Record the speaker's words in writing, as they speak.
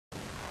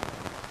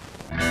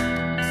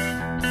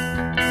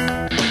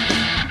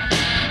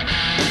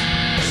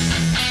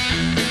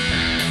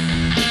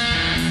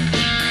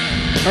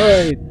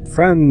Alright,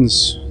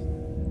 friends,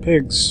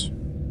 pigs,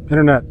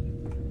 internet.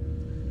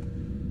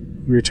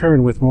 We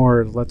return with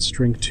more Let's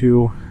Drink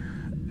 2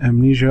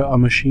 Amnesia, a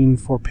Machine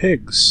for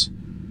Pigs.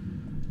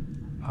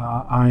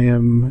 I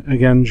am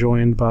again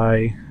joined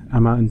by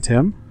Emma and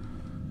Tim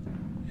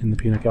in the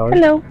peanut gallery.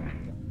 Hello.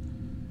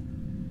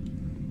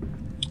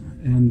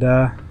 And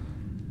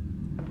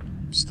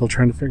still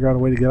trying to figure out a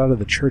way to get out of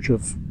the Church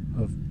of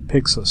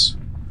Pigsus.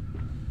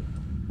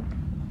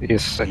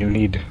 Yes, and you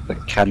need the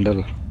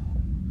candle.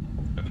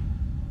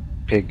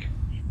 Pig.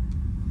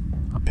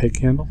 A pig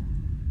candle?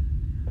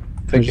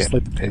 Can I just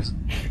light the pigs?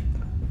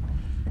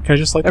 Can I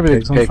just light the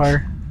pigs on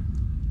fire?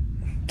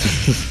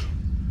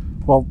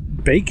 Well,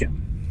 bacon.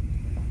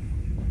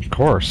 Of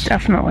course.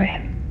 Definitely.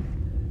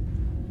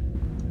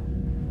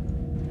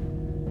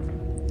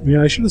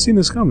 Yeah, I should have seen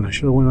this coming. I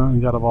should have went out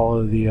and got all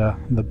of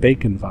the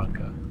bacon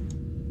vodka.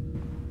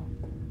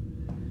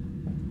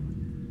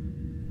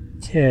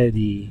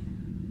 Teddy.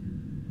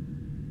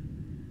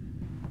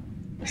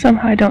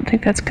 Somehow I don't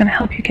think that's going to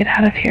help you get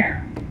out of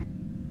here.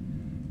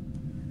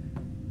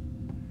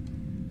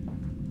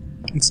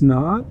 It's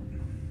not?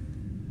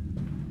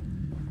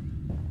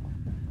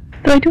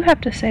 Though I do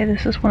have to say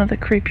this is one of the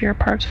creepier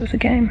parts of the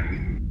game.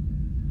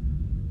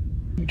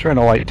 I'm trying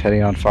to light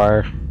Teddy on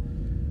fire.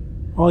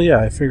 Well, yeah,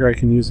 I figure I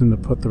can use him to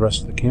put the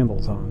rest of the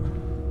candles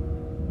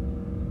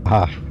on.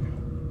 Ah.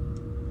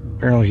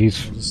 Apparently he's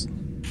just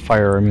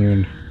fire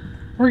immune.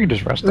 Or you can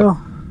just rest him.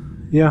 Well,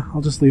 yeah,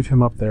 I'll just leave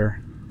him up there.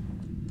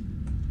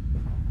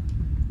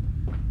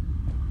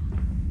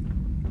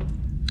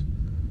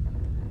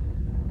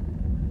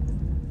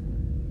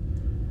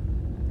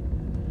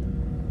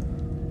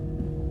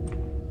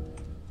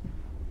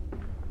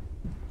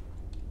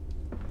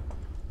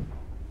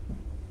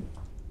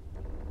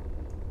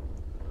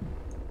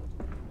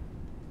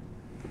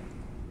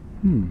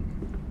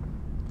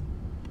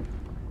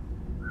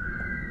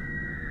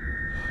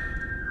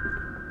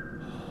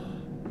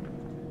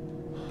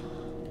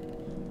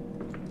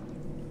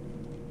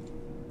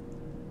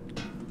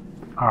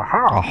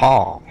 Aha!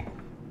 Aha!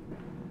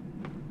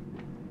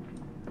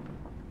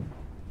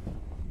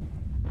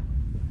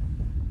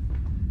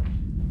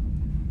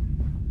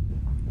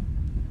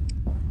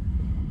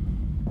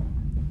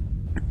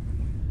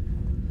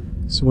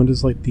 So when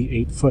does, like, the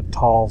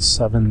 8-foot-tall,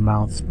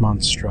 7-mouthed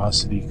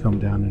monstrosity come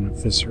down and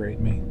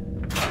eviscerate me?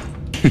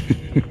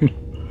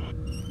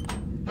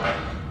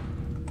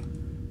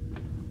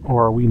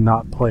 Or are we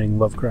not playing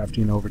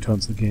Lovecraftian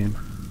overtones of the game?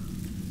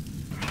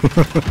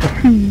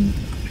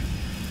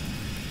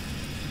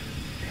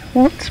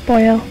 Won't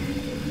spoil.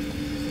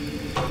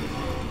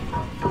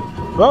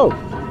 Oh!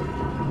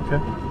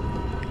 Okay.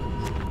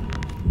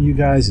 You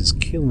guys is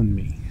killing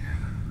me.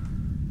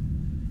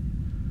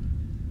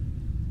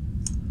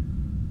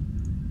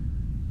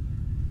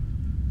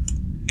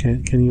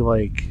 Can you,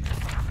 like,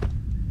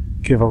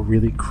 give a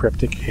really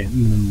cryptic hint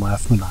and then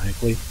laugh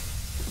maniacally?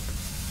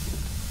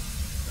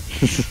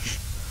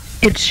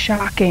 It's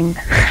shocking.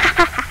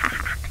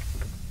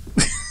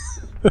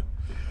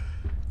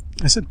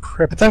 I said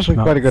cryptic. It's actually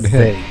quite a good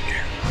hit.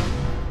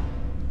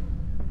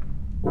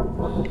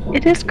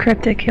 It is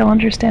cryptic, you'll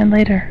understand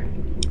later.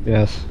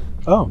 Yes.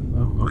 Oh,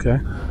 okay.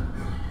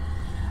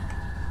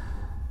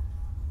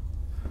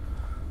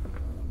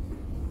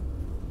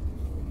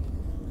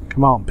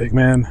 Come on, big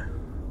man.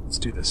 Let's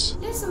do this.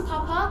 Listen,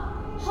 Papa.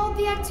 Hold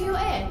the egg to your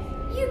ear.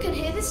 You can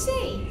hear the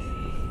sea.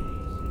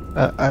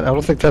 I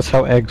don't think that's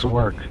how eggs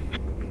work.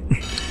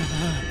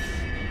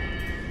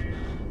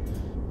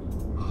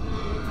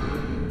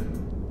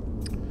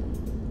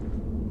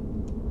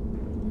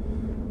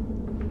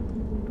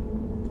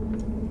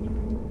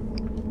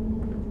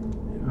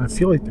 I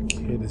feel like the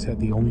kid has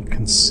had the only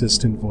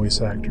consistent voice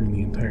actor in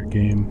the entire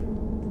game.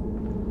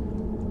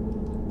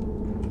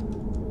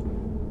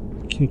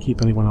 Can't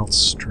keep anyone else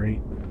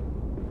straight.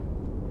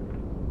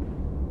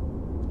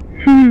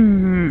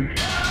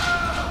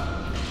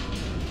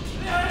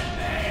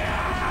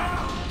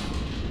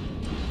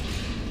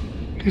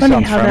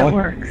 Funny how that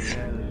works.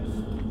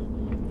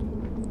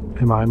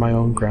 Am I my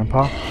own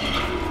grandpa?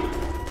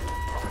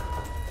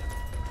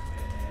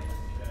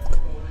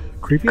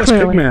 Creepy ass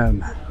pig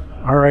man.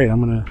 Alright, I'm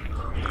gonna...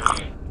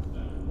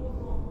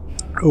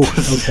 Oh,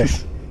 okay.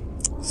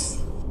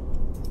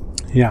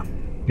 Yeah.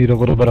 Need a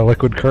little bit of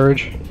liquid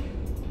courage?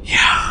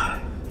 Yeah.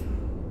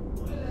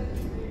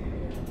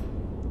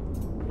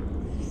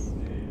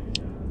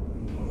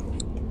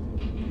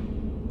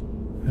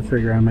 I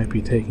figure I might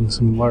be taking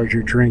some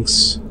larger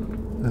drinks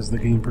as the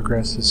game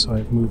progresses, so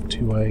I've moved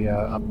to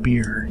a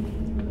beer.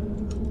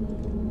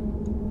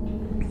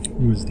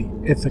 It was the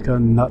Ithaca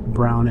Nut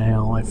Brown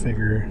Ale. I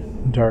figure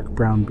dark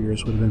brown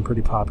beers would have been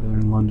pretty popular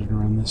in London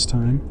around this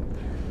time.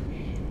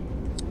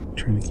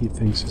 Trying to keep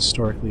things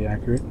historically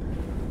accurate.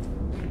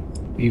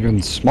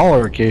 Even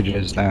smaller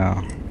cages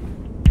now.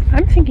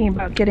 I'm thinking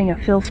about getting a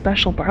Phil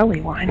Special barley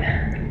wine.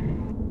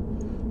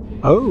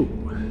 Oh!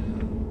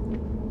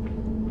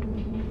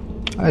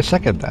 I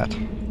second that.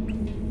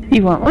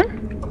 You want one?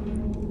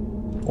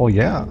 Oh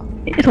yeah.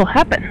 It'll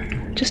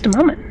happen. Just a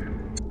moment.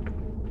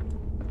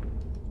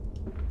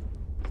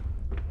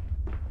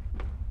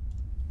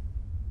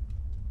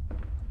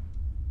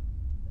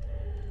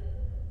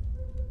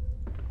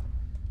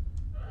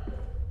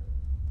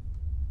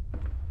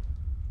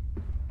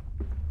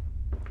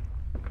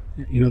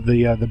 You know,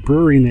 the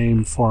brewery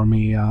name for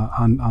me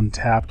on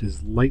Untapped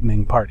is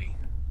Lightning Party.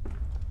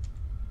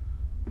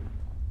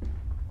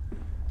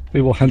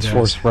 We will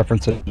henceforth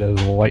reference it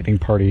as a lightning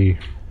party.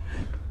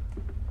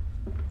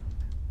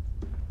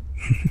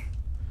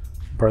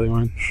 Barley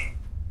wine?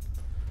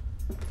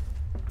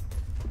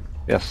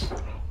 Yes.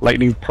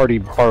 Lightning party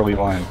barley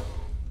wine.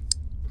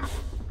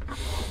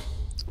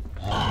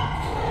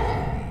 I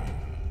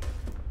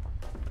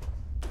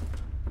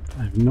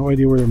have no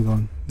idea where I'm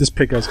going. This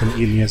pig guy's gonna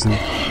eat me, isn't he?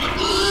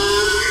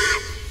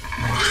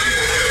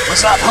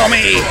 What's up,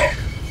 homie?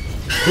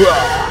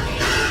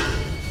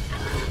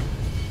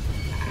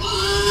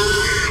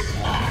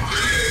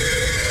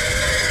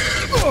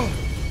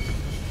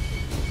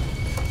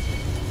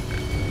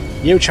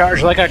 You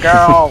charge like a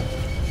girl!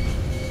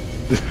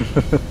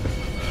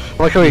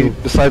 I like how he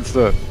decides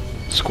to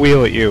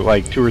squeal at you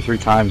like 2 or 3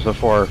 times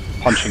before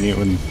punching you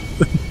in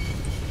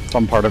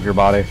some part of your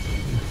body.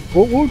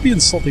 What would be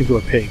insulting to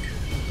a pig?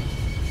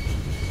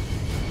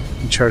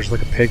 You charge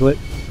like a piglet?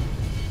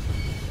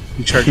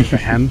 You charge like a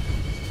hen?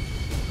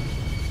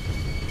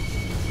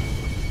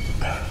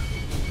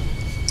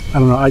 I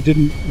don't know, I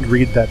didn't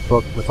read that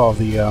book with all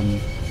the,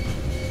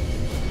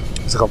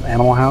 what's it called,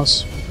 Animal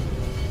House?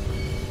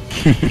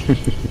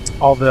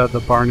 All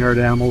the barnyard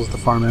animals, the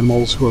farm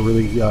animals who are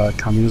really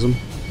communism.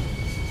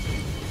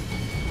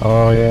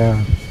 Oh,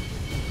 yeah.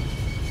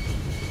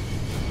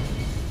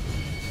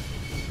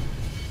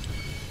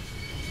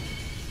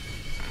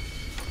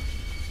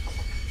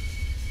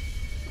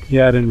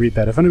 Yeah, I didn't read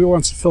that. If anybody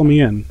wants to fill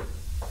me in,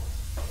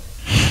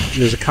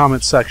 there's a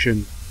comment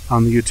section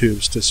on the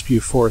YouTubes to spew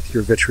forth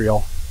your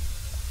vitriol.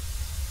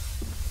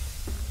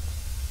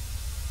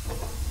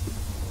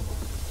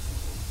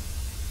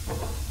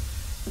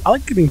 I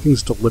like getting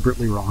things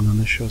deliberately wrong on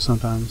this show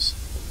sometimes.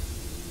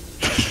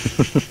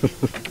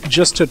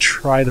 Just to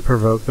try to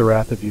provoke the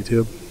wrath of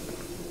YouTube.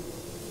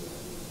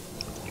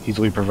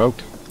 Easily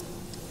provoked.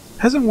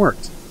 Hasn't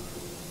worked.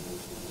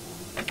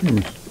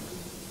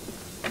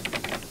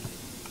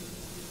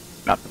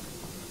 Not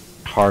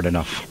hard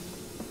enough.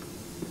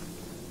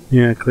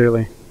 Yeah,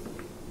 clearly.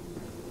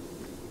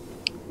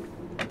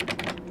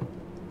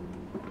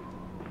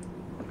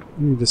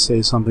 I need to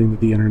say something that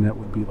the internet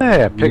would be like,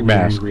 Yeah, pig really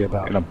mask angry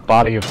about. in a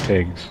body of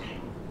pigs.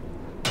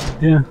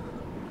 Yeah.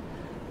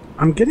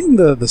 I'm getting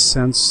the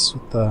sense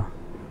with the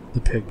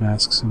pig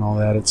masks and all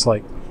that. It's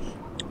like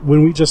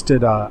when we just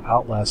did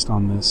Outlast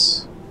on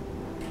this,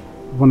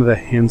 one of the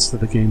hints that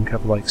the game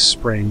kept like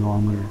spraying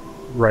on or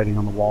writing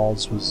on the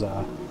walls was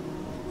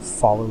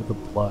follow the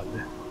blood.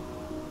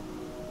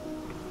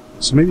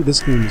 So maybe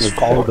this game is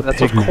follow the pig masks.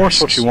 That's of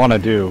course what you want to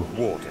do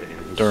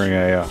during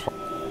a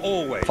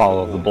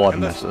follow the blood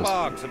and the misses.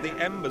 sparks of the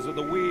embers of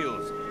the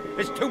wheels.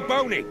 It's too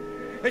bony.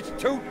 It's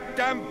too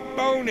damn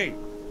bony.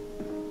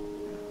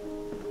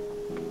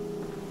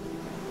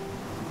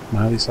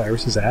 Miley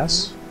Cyrus's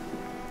ass?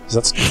 Is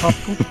that still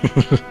topical?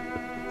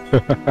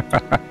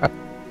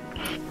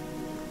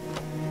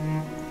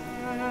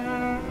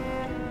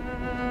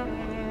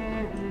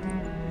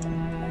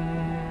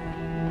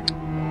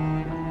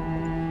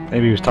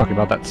 Maybe he was talking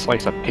about that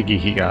slice of piggy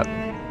he got.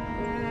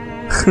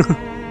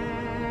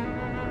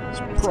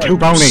 It's too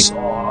bony.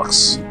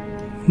 Sucks.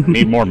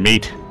 Need more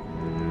meat.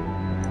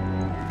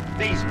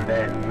 These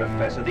men,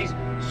 Professor, these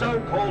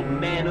so-called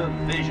men of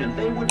vision,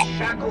 they would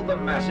shackle the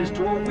masses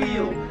to a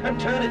wheel and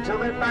turn it till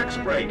their backs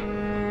break.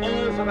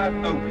 All for that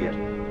opiate,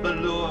 the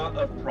lure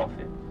of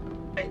profit.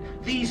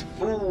 These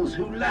fools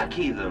who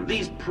lackey them,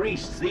 these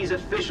priests, these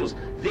officials,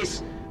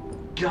 this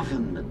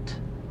government.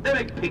 They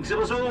make pigs of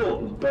us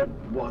all. But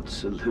what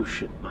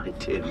solution, my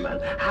dear man?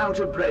 How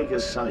to break a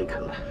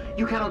cycle?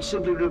 You cannot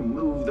simply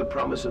remove the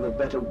promise of a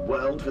better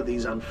world for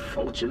these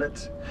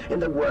unfortunates. In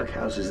the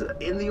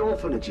workhouses, in the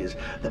orphanages,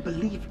 the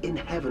belief in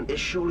heaven is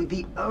surely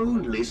the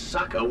only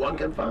succor one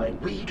can find.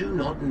 We do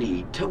not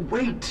need to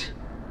wait.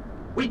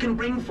 We can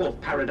bring forth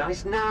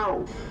paradise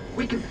now.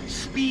 We can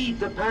speed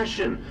the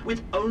passion.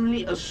 With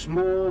only a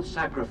small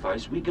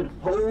sacrifice, we can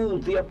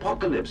hold the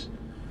apocalypse.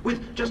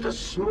 With just a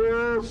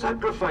small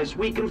sacrifice,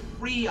 we can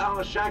free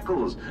our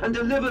shackles and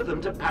deliver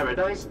them to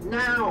paradise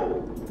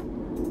now.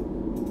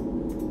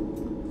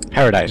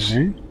 Paradise.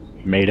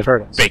 Mm-hmm. Made of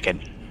Paradise.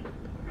 bacon.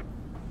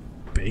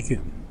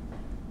 Bacon.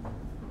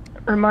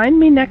 Remind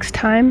me next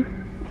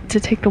time to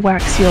take the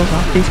wax seals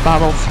off these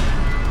bottles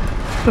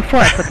before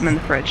I put them in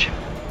the fridge.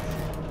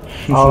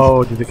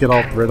 Oh, did it get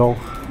all brittle?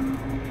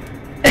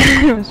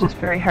 It was just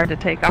very hard to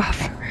take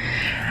off.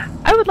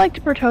 I would like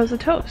to propose a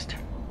toast.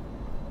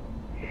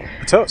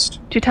 A toast.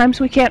 2 times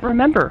we can't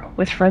remember,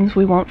 with friends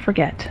we won't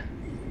forget.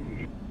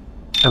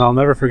 And I'll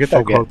never forget that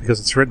Forget. quote because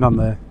it's written on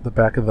the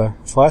back of the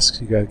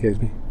flasks you guys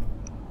gave me.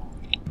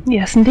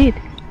 Yes, indeed.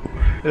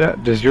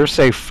 Does yours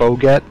say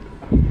forget?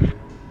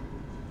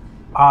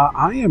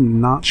 I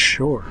am not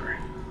sure.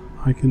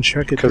 I can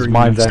check it Because during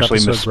mine's the next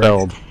actually episode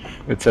break. misspelled.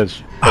 It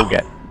says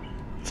forget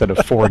instead of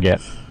forget.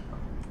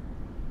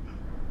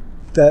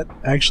 That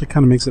actually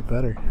kind of makes it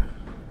better.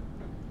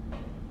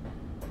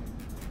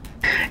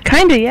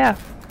 Kinda, yeah.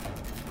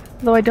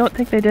 Though I don't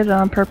think they did it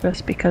on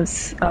purpose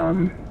because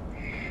our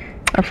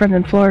friend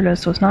in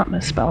Florida's was not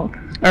misspelled.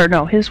 Or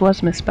no, his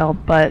was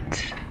misspelled,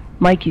 but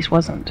Mikey's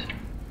wasn't.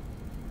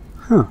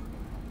 Huh.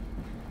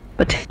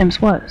 But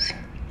Tim's was.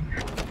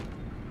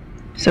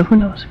 So who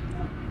knows?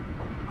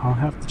 I'll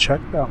have to check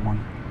that one.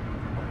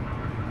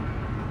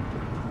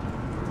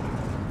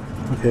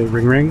 Okay,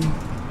 ring ring.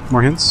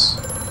 More hints.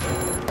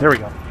 There we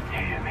go.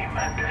 Hear me,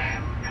 Mantis.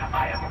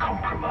 I am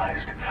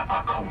compromised.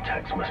 Our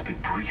contacts must be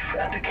brief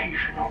and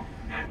occasional.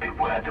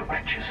 Beware the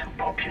wretches who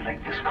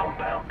populate this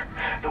compound.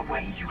 The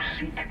way you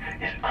seek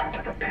is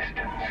under the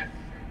pistons.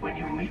 When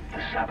you meet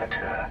the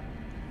saboteur,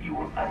 you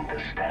will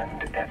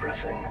understand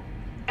everything.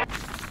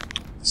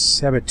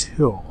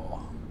 Saboteur.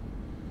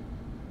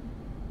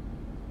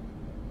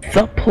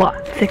 The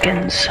plot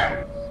thickens.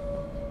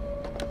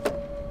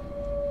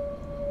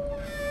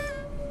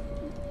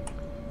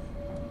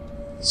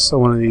 So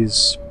one of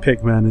these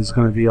pigmen is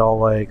going to be all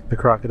like, the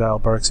crocodile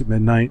barks at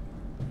midnight.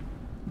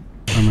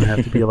 I'm going to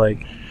have to be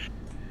like,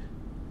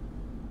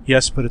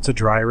 yes, but it's a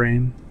dry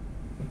rain.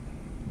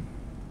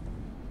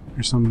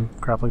 Or some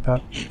crap like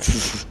that.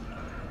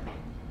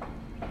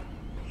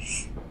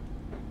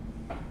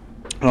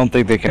 I don't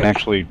think they can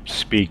actually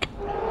speak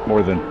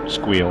more than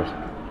squeal.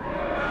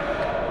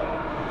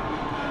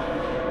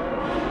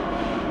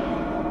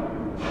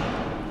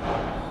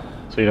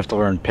 So you'd have to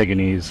learn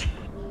Piganese.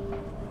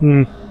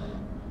 Hmm.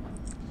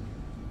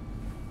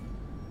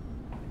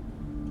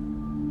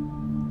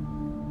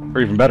 Or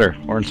even better,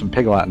 learn some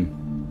Pig Latin.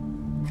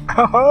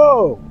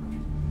 Oh!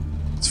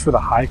 It's for the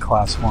high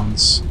class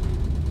ones.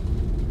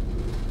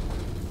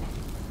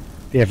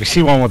 Yeah, if you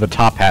see one with a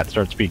top hat,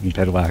 start speaking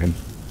Pig Latin.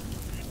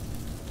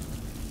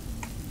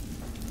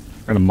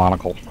 And a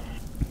monocle.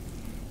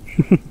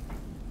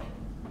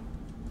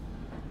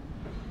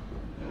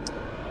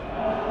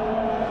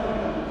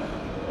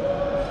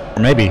 Or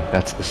maybe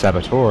that's the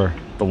saboteur,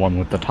 the one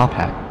with the top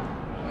hat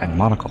and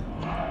monocle.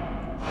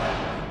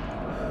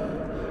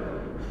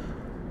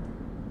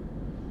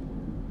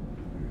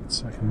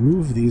 So I can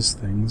move these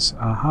things.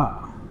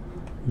 Aha.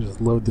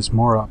 Just load this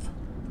more up.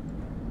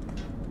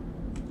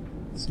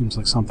 Seems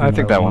like something. I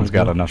think that one's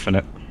got enough in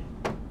it.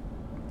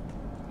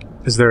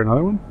 Is there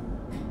another one?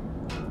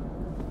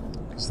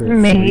 Is there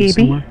Maybe.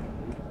 3 somewhere?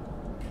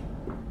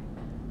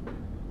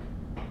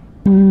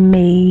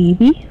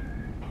 Maybe.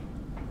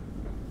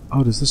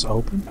 Oh, does this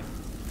open?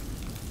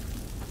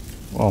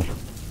 Well,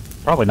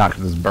 probably not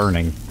because it's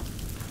burning.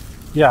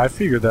 Yeah, I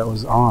figured that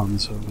was on,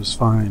 so it was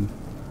fine.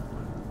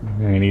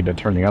 You need to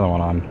turn the other one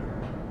on.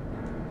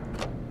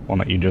 One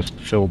that you just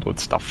filled with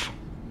stuff.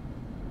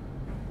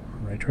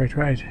 Right.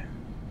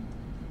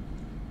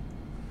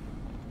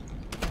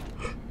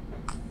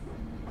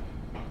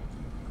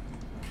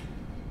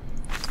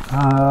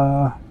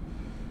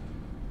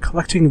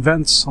 Collecting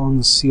vents on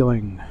the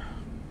ceiling.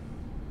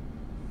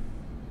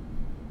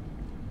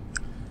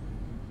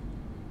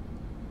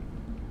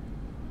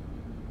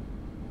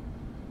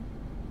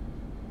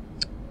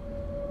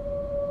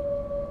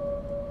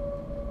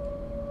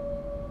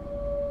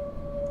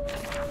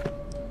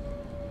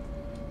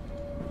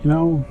 You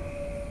know,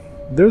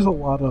 there's a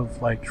lot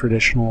of like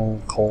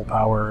traditional coal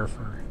power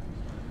for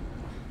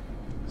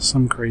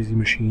some crazy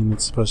machine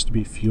that's supposed to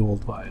be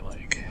fueled by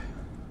like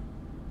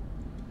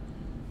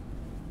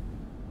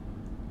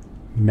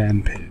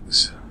man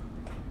pigs.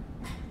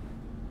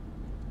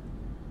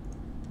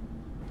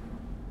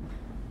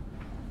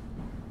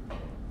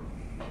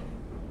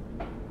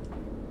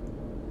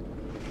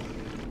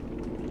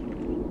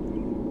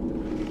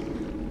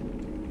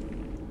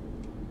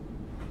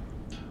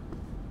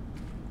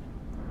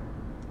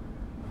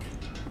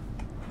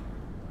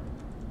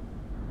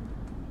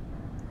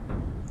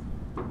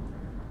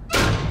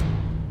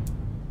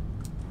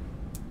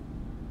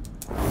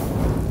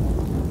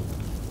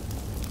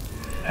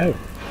 Oh.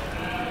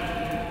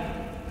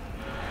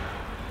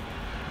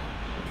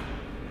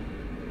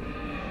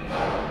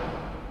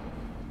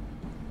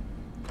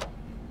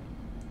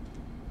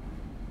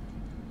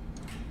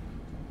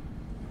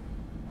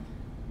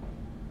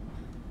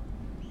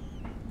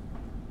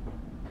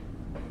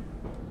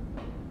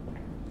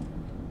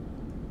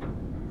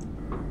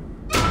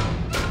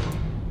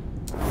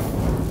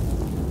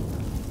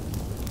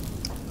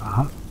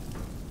 Uh-huh.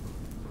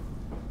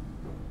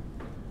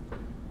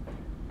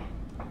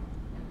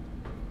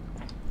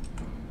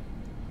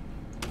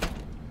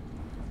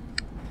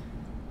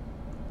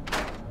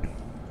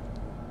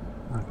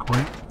 Not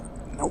quite.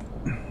 Nope.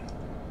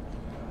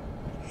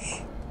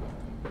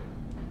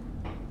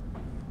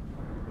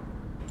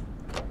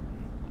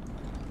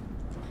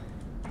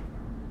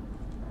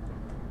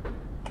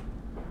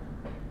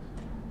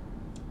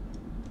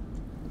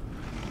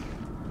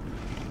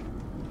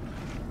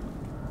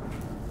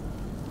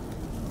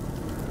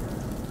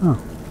 Oh.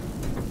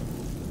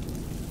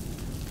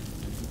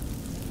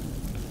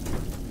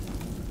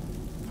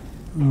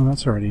 Oh,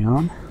 that's already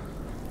on.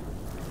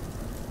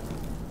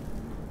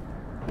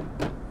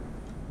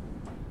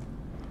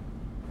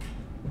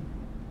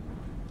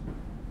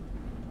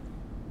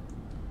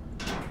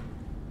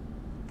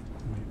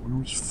 Wait, where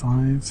was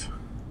 5?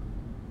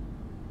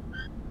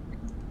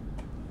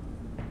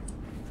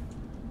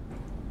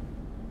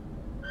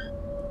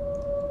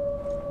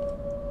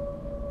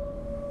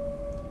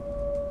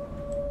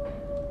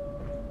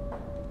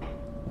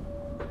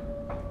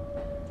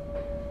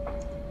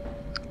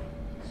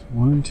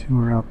 1 and 2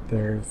 are out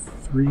there.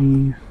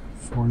 3,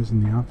 4 is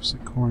in the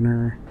opposite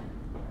corner.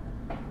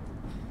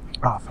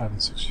 Ah, 5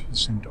 and 6 are the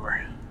same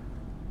door.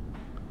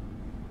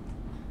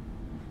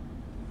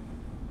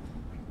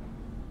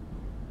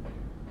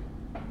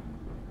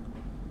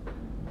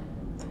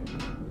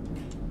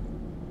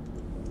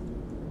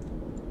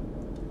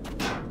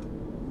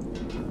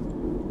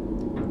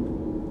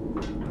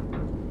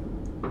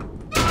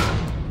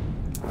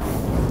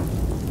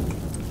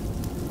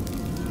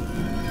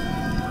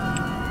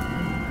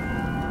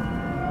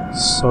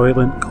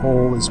 Soylent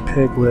coal is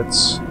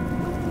piglets.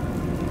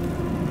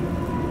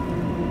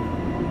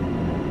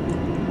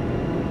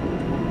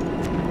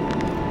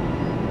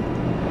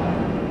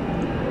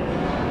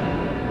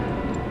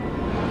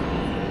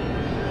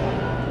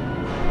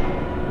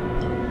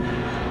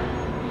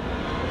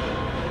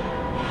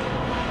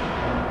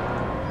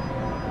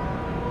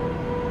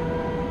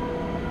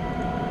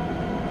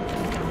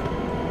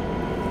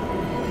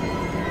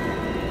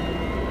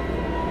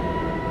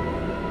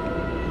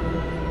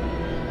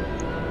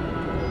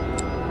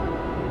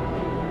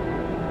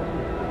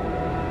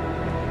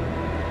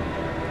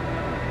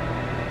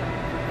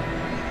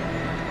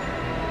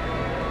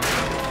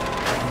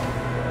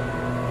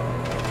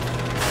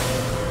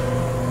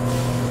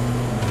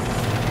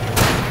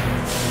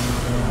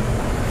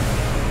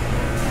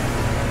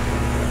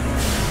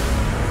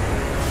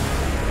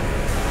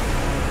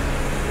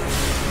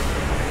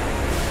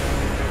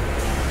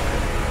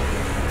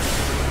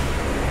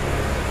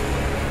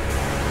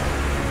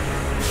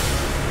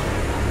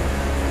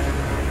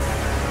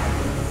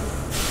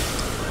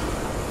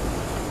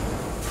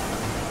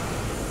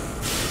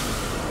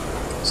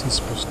 Is he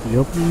supposed to be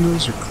opening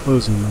those or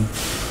closing them?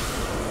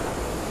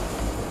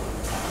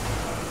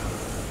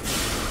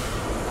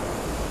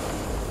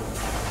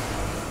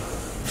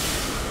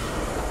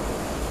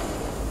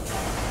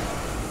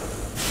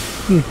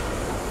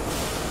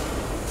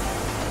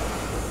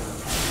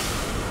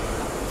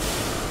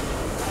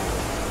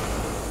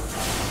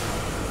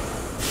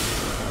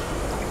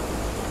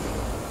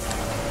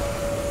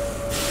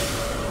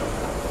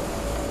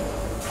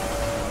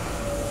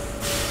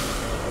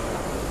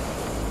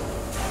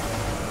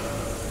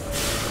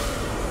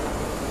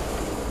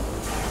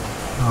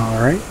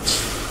 Alright.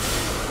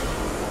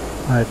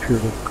 I appear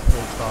to have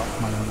closed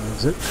off my own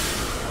exit.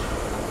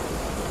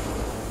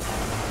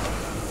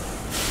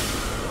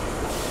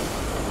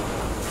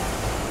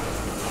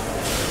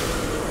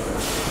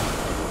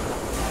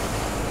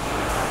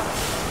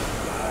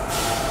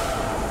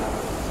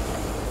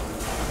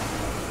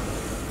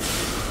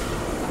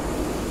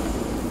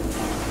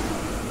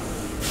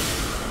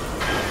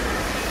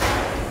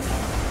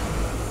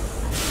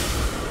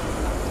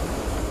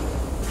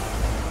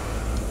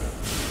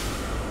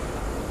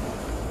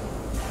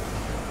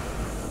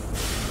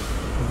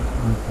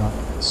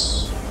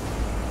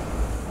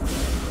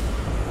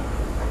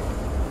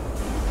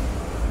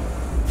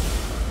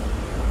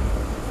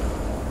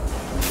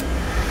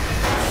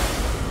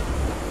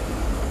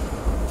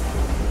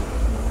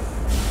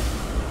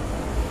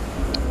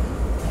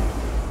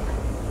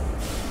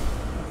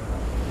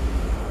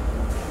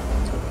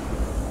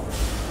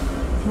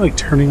 I feel like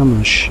turning on the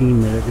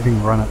machine made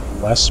everything run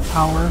at less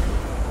power.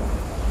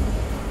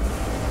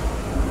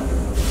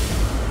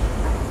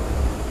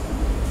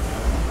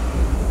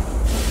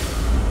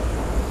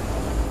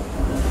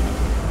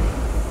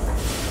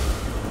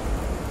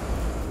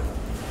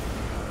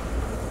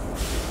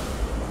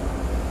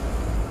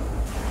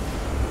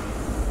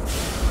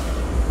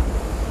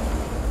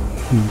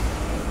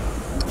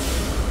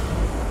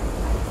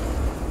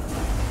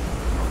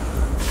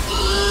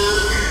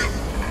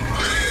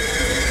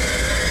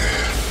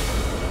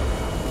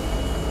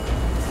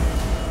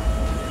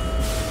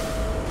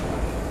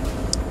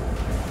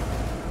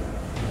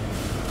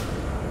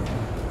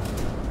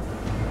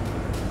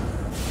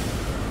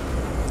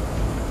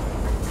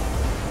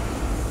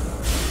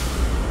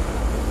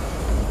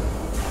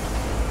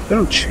 They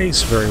don't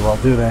chase very well,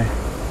 do they?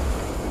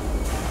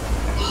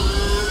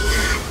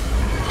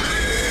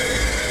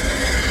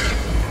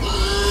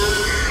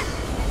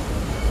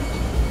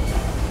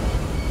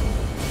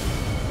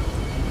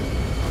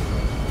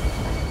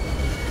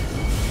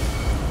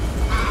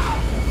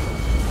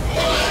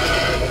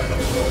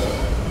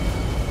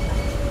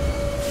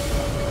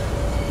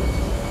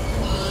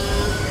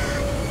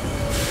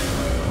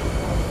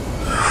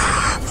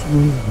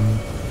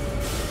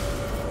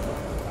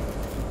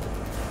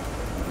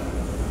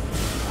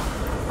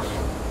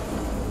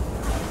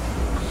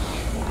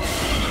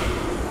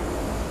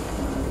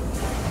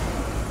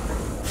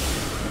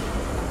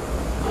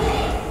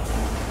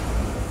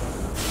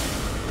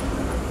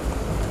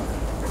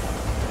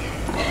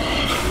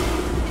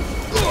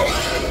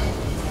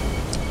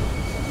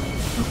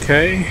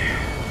 Okay.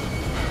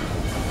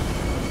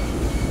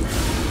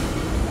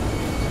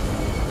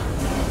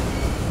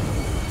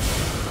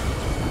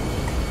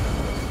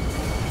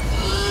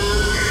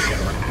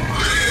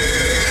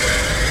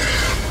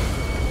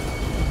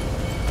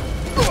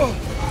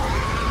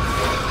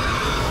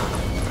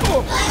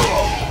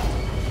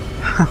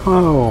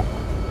 Oh.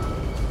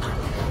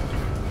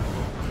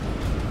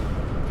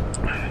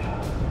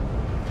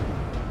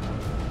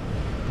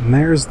 And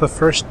there's the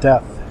first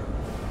death.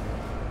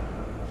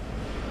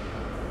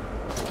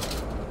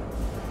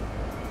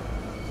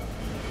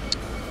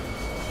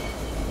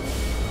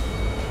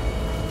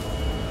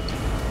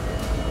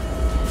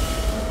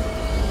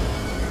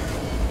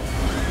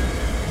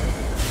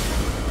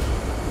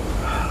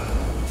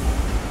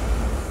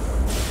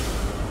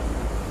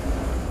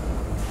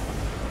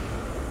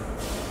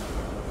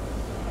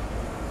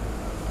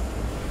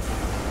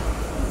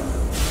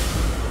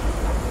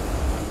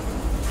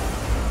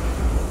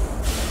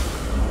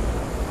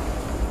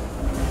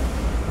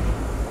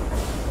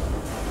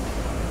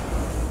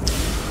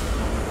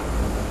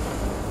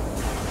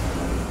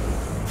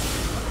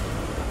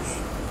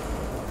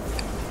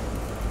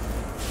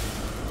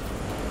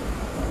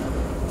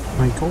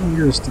 My goal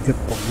here is to get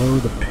below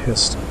the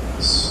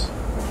pistons.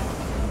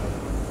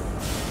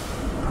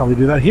 Probably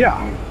do that here.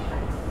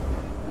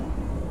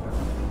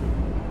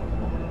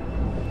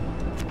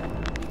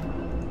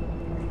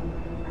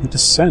 The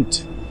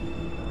descent.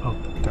 Oh,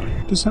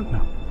 darn. Descent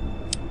now.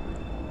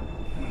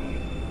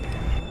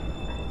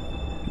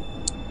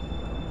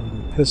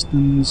 The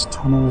pistons,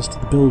 tunnels to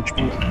the bilge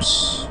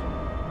pipes.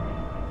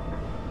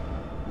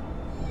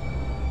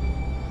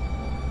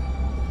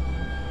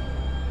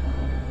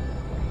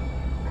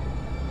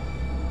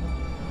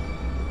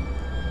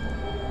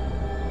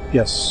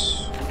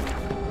 Yes.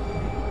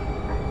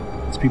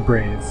 Let's be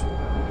brave.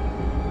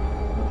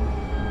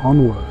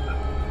 Onward.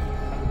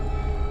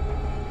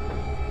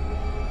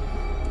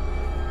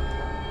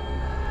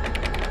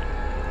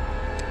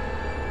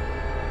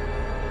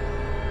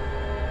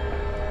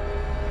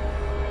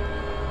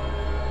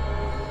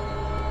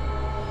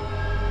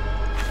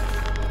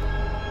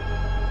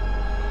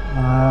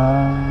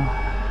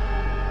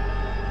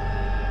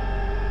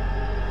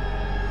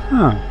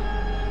 Huh.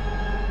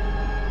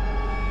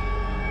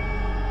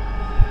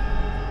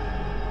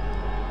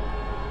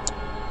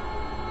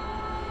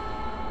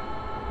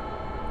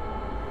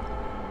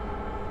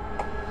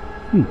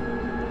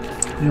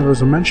 Yeah, there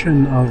was a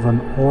mention of an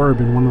orb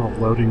in one of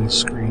the loading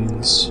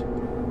screens.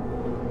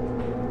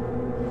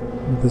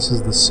 This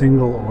is the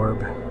single orb.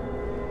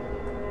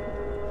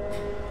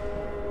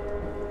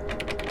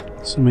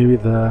 So maybe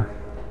it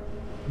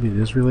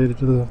is related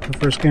to the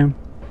first game?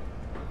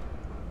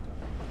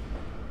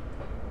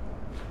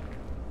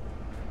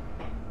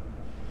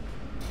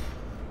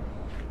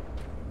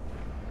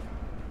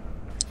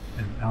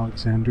 And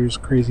Alexander's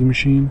crazy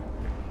machine.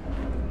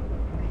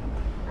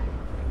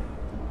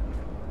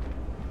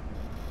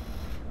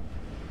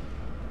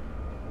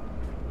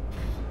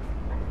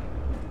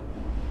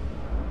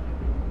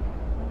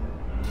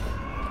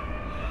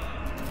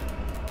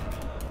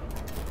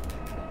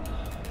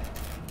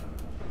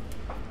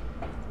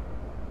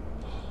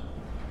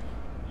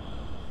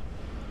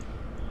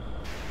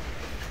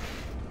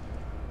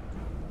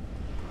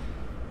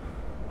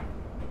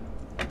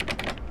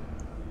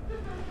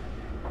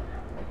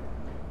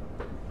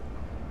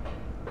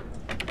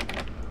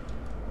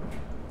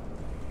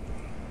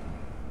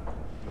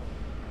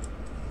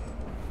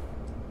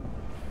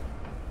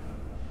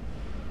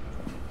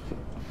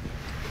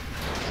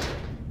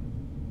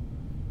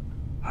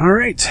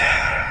 Alright,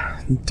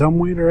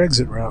 dumbwaiter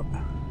exit route.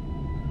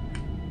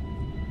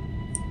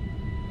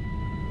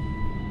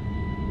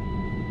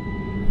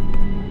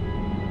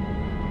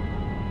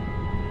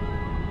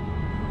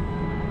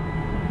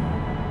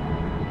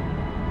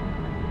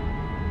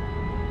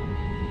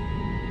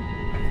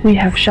 We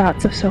have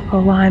shots of Soko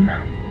Lime.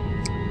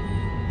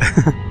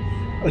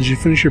 Did you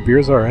finish your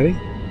beers already?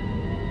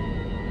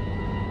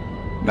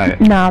 Not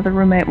yet. Nah, the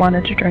roommate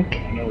wanted to drink.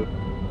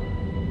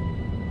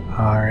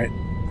 Alright.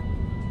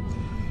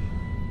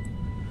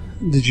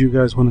 Did you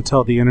guys want to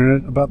tell the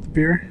internet about the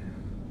beer?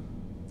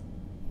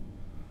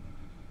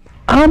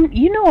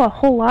 You know a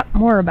whole lot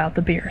more about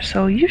the beer,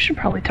 so you should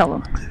probably tell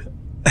them.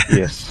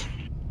 Yes.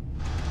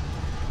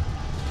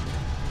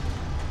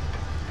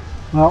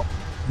 Well,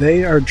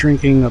 they are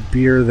drinking a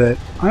beer that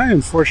I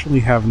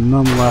unfortunately have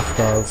none left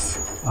of.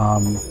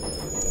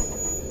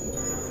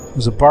 It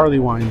was a barley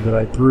wine that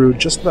I brewed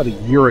just about a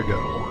year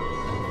ago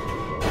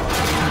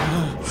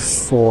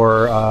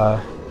for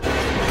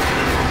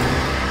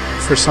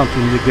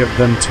something to give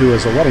them to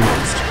as a wedding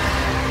gift.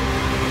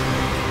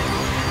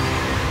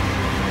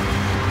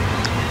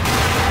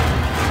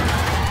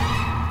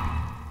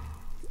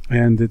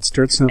 And it's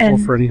dirt simple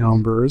for any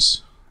home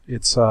brewers.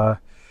 It's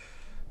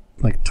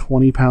like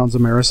 20 pounds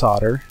of Maris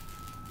Otter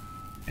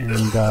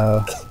and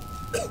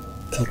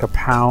like a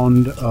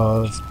pound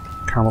of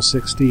caramel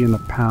 60 and a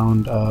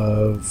pound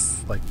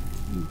of like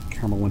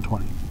caramel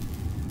 120.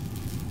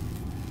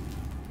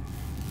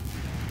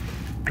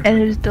 And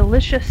it is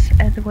delicious,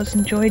 and it was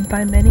enjoyed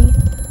by many,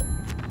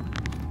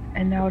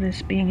 and now it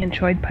is being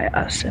enjoyed by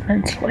us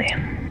immensely.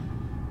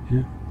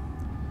 Yeah.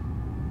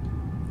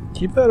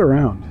 Keep that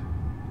around.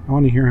 I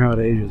want to hear how it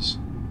ages.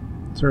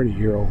 It's already a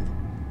year old.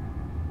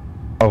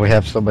 Oh, we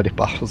have so many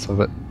bottles of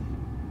it.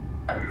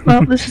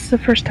 Well, this is the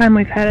first time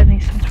we've had any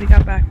since we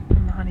got back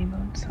from the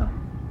honeymoon, so...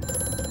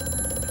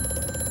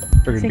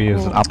 figured it'd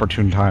be as an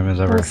opportune time as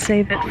ever. We'll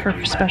save it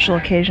for special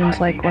occasions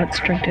like Let's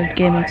Drink to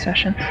Gaming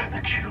session.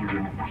 The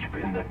children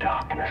weep in the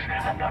darkness,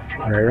 and the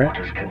Right.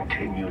 waters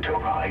continue to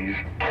rise.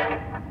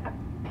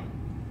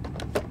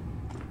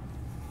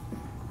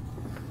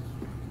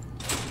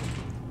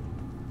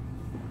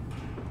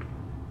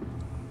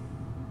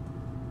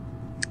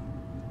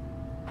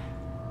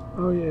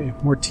 Oh yay,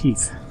 more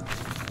teeth.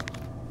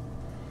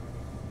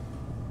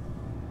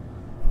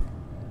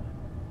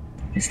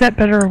 Is that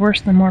better or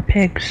worse than more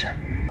pigs?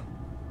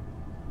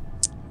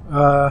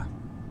 Well,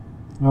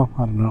 I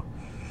don't know.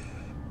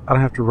 I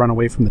don't have to run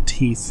away from the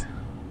teeth.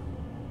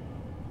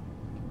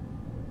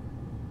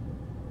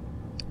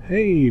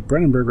 Hey,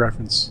 Brennenberg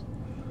reference.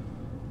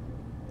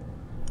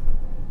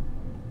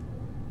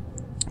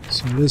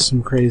 So there's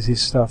some crazy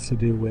stuff to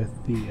do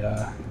with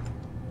the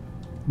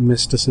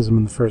mysticism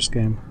in the first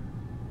game.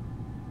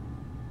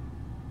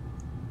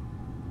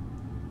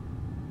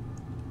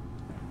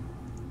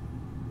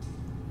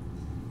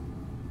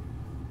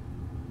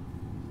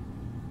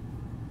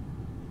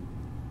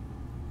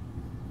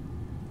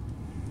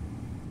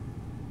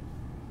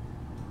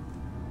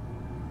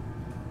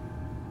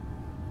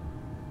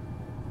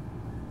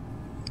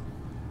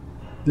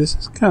 This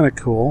is kind of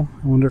cool.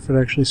 I wonder if it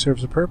actually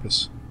serves a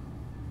purpose.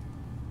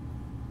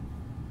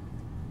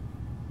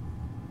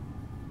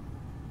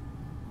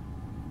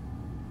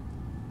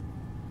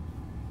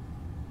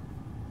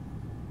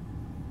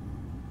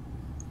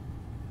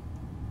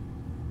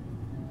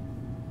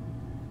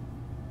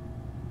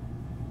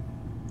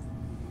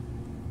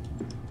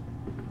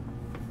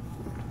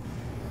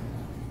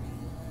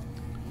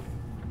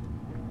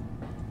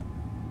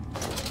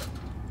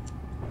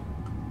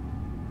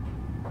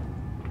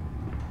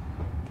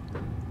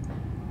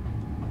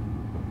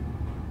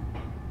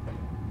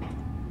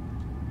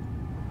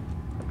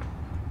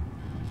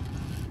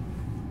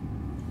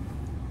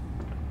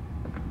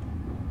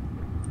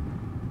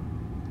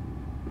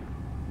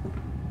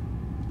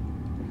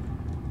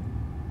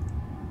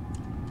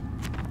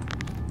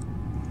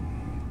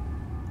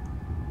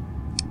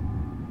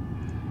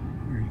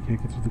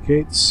 Can't get through the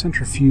gates.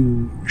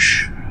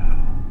 Centrifuge.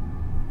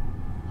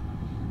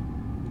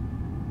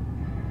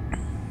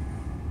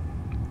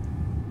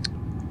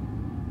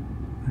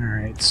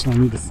 Alright, so I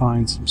need to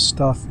find some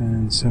stuff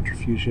and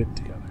centrifuge it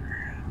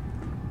together.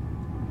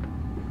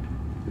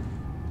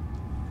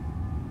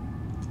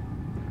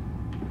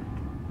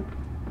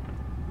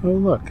 Oh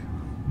look,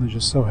 there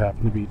just so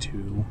happen to be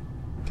two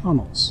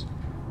tunnels.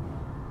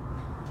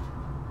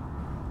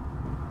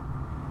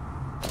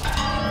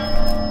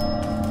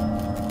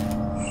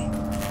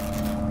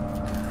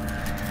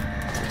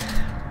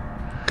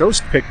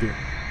 Ghost picnic.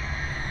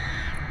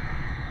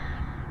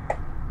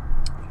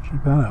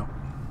 Check that out.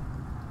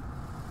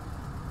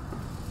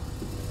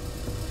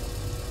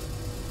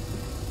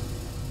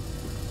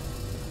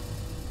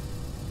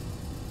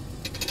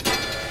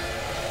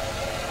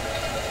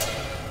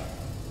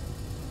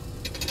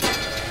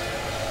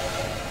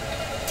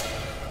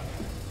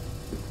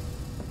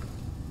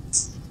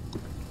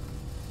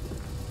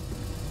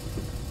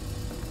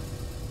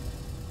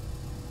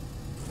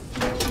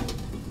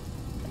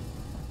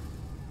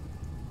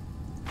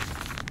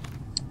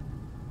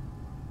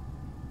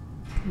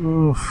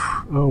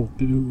 Oof. Oh,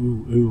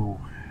 ooh, ooh.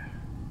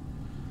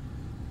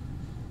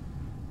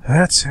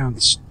 That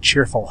sounds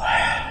cheerful.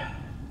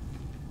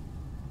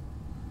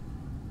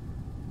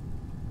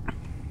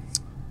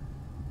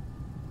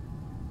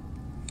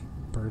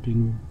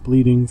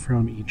 Bleeding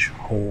from each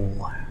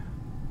hole.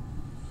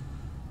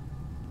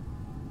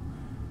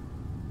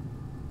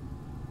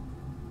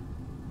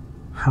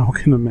 How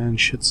can a man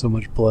shit so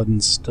much blood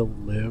and still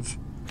live?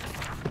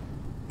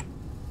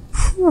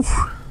 Whew.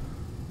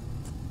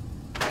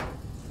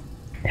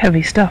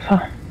 Heavy stuff,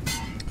 huh?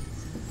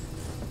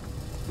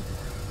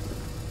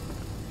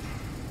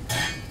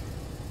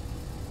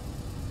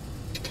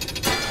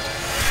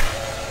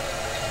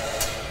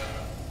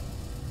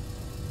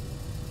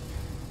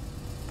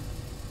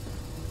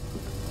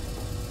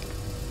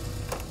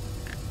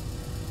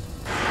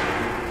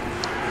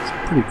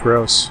 It's pretty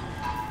gross.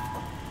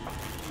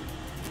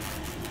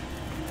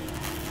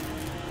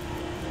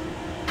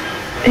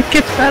 It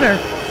gets better.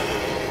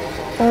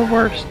 Or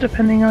worse,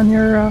 depending on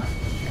your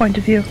point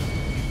of view.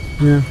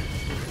 Yeah.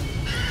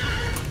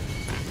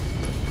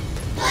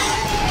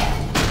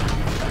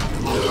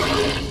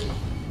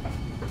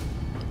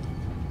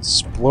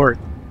 Splort.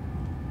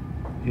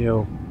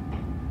 Ew.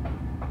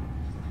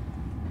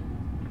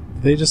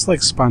 They just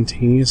like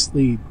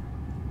spontaneously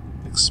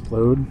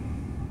explode.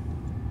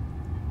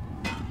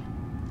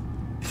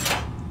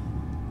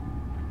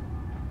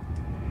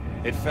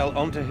 It fell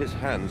onto his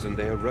hands and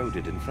they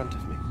eroded in front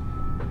of me.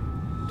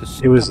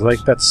 It was like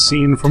that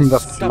scene from The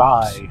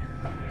Fly.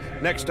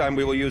 Next time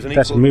we will use an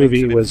That equal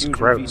movie mix of was infusion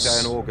gross.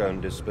 vitae and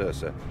orgone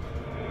disperser.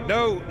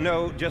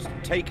 No, just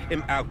take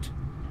him out.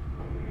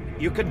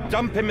 You can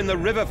dump him in the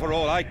river for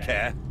all I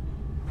care.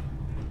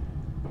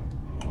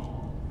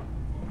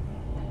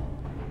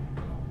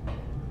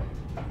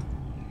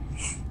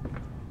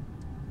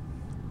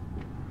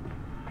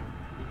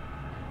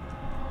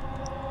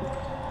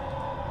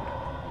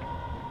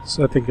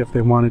 So I think if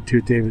they wanted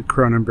to, David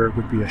Cronenberg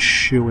would be a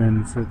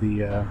shoo-in for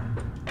the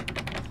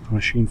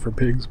Machine for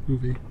Pigs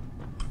movie.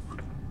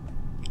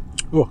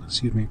 Oh,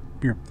 excuse me.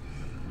 Here.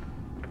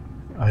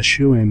 A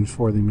shoo-in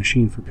for the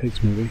Machine for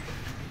Pigs movie.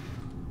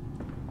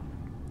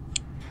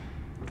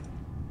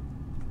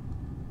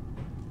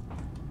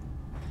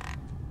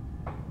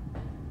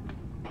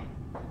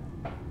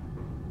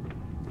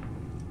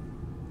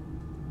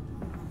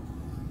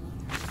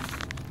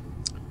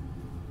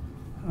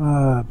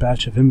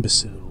 Batch of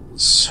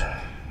imbeciles.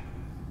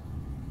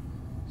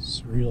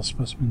 Surreal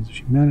specimens of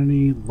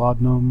humanity.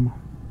 Laudanum.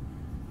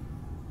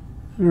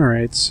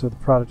 Alright, so the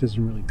product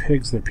isn't really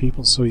pigs, they're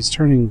people, so he's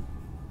turning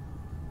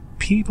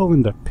people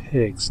into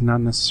pigs, not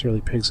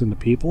necessarily pigs into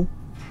people.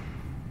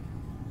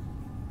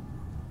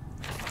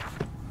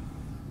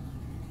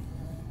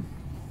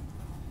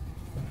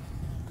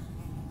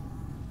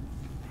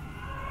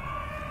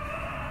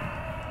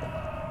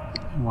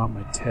 I want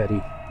my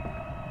teddy.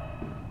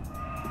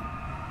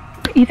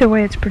 Either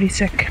way, it's pretty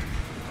sick.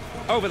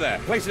 Over there,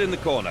 place it in the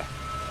corner.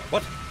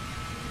 What?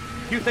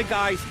 You think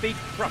I speak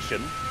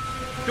Prussian?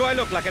 Do I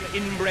look like an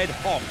inbred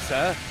hog,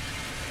 sir?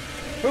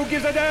 Who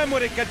gives a damn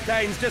what it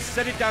contains? Just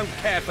set it down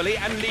carefully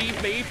and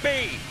leave me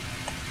be.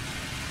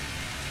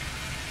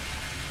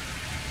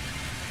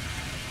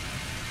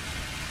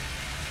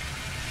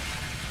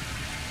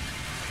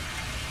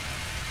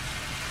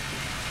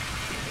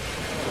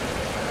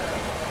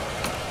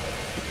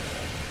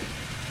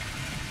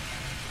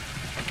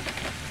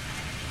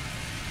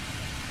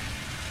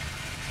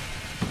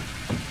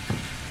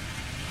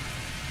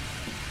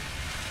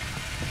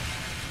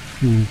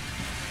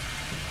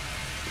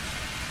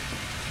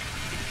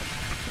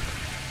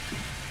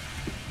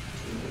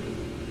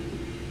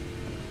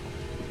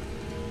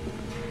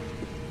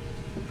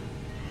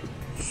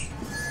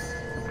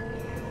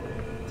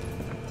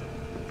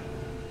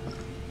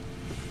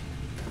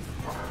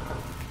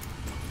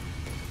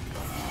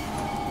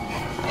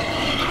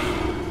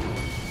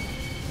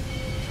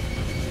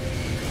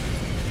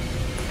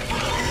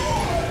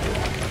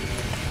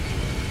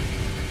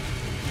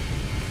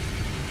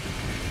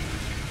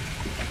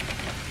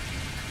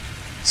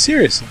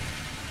 Seriously.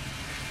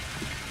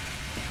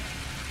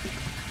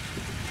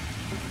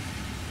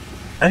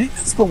 I think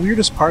that's the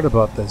weirdest part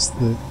about this,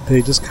 that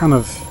they just kind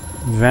of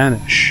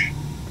vanish.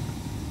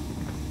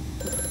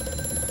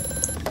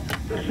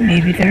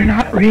 Maybe they're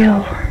not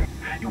real.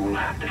 You will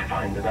have to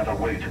find another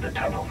way to the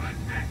tunnels.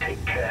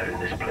 Take care in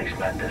this place,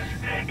 Mandus.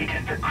 It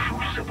is the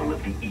crucible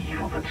of the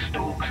evil that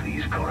stalks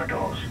these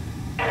corridors.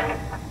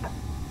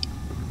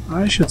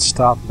 I should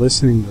stop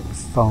listening to the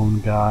phone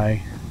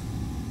guy.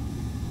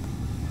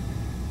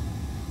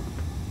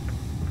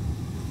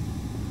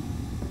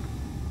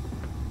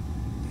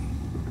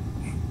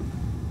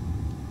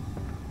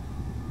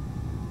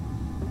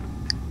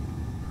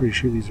 Pretty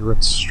sure these are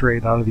ripped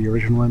straight out of the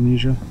original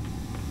Amnesia.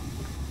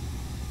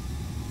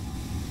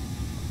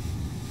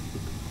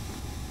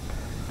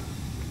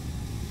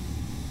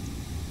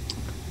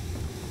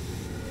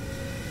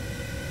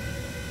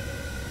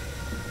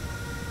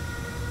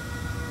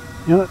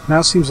 You know what?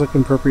 Now seems like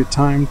an appropriate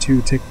time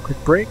to take a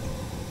quick break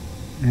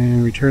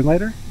and return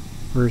later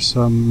for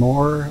some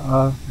more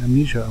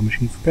Amnesia, A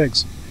Machine for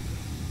Pigs.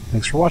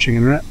 Thanks for watching,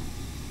 Internet.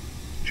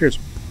 Cheers.